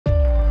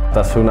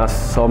As soon as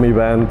some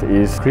event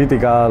is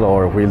critical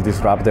or will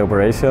disrupt the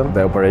operation,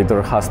 the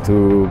operator has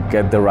to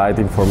get the right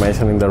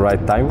information in the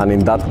right time. And in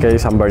that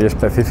case, and very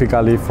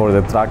specifically for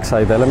the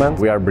trackside element,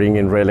 we are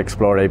bringing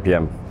RailXplore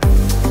APM.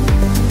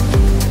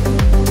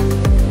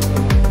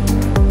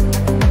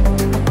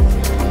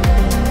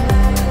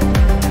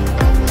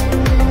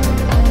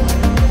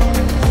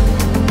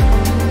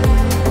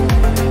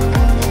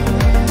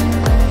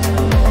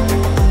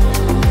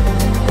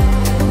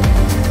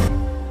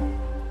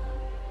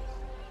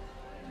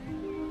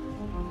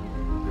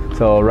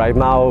 So right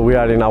now we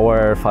are in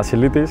our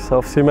facilities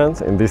of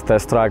Siemens. In this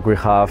test track we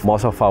have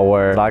most of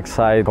our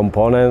trackside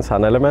components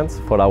and elements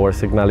for our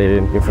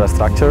signaling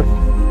infrastructure.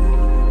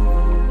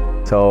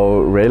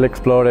 So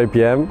RailXplore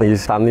APM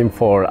is standing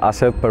for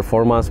Asset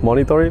Performance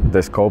Monitoring.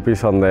 The scope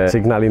is on the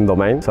signaling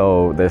domain,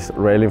 so there's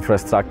rail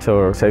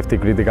infrastructure safety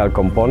critical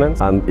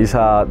components, and it's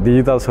a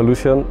digital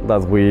solution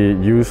that we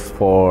use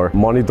for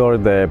monitor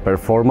the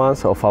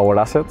performance of our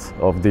assets,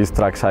 of these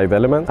trackside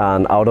elements,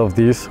 and out of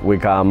this we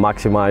can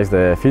maximize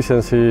the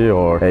efficiency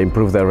or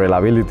improve the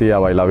reliability,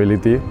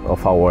 availability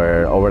of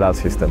our overall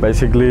system.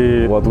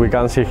 Basically what we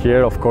can see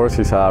here, of course,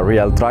 is a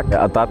real track.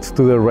 Attached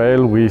to the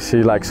rail we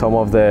see like some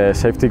of the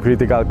safety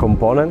critical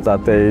components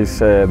that is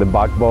the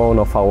backbone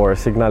of our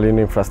signaling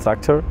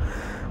infrastructure,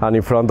 and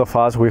in front of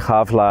us we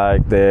have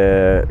like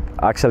the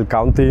axle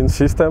counting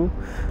system,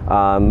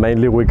 and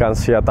mainly we can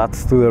see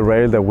attached to the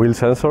rail the wheel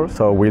sensor,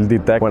 so we'll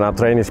detect when a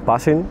train is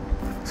passing.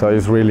 So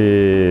it's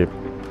really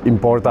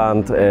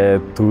important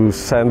to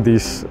send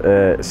these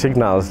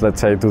signals,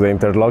 let's say, to the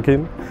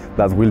interlocking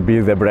that will be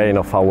the brain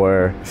of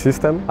our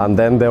system, and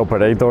then the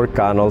operator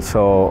can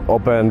also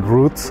open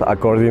routes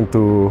according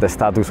to the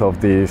status of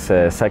these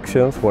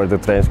sections where the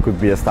trains could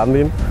be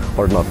standing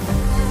or not.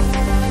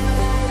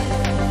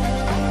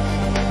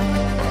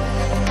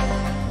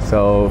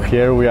 So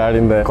here we are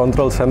in the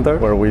control center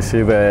where we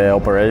see the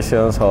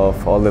operations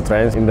of all the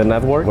trains in the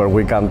network, where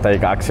we can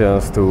take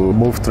actions to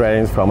move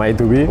trains from A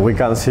to B. We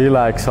can see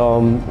like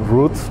some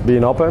routes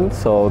being opened,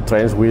 so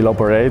trains will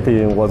operate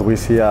in what we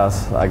see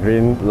as a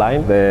green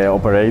line. The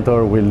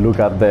operator will look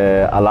at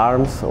the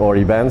alarms or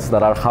events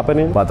that are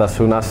happening, but as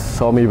soon as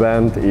some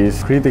event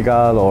is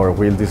critical or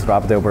will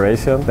disrupt the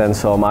operation, then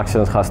some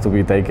actions has to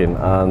be taken.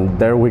 And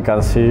there we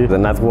can see the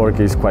network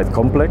is quite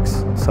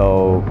complex,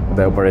 so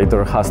the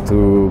operator has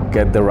to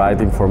get the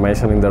right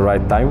information in the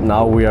right time.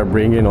 Now we are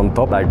bringing on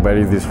top like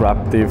very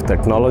disruptive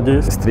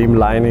technologies,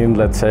 streamlining,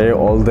 let's say,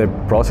 all the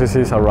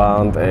processes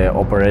around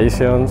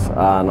operations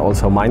and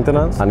also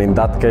maintenance. And in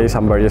that case,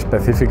 and very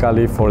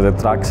specifically for the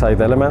trackside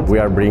element, we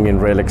are bringing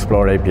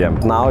RailXplore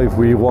APM. Now, if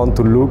we want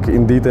to look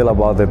in detail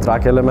about the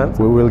track element,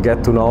 we will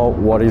get to know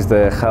what is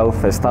the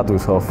health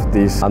status of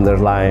these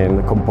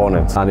underlying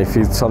components. And if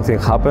it's something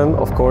happen,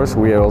 of course,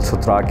 we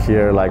also track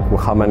here like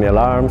how many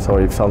alarms, or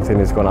if something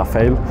is gonna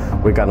fail,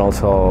 we can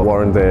also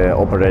warn the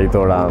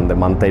operator and the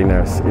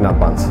maintainers in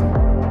advance.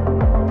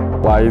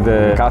 Why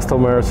the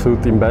customer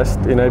should invest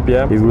in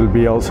APM? It will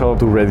be also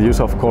to reduce,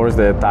 of course,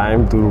 the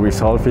time to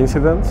resolve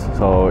incidents,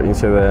 so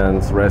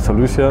incidents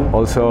resolution.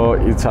 Also,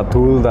 it's a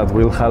tool that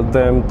will help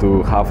them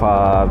to have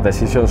a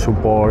decision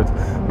support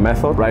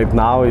method. Right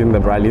now in the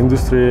rail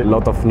industry, a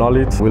lot of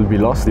knowledge will be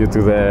lost due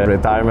to the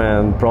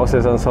retirement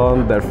process and so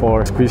on.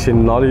 Therefore,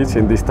 squeezing knowledge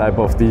in this type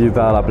of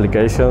digital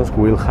applications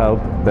will help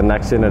the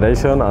next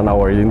generation and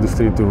our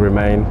industry to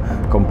remain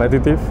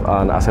competitive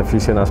and as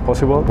efficient as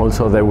possible.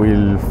 Also, they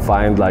will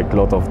find like a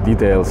lot of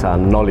details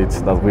and knowledge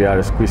that we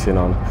are squeezing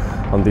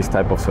on these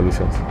type of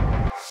solutions.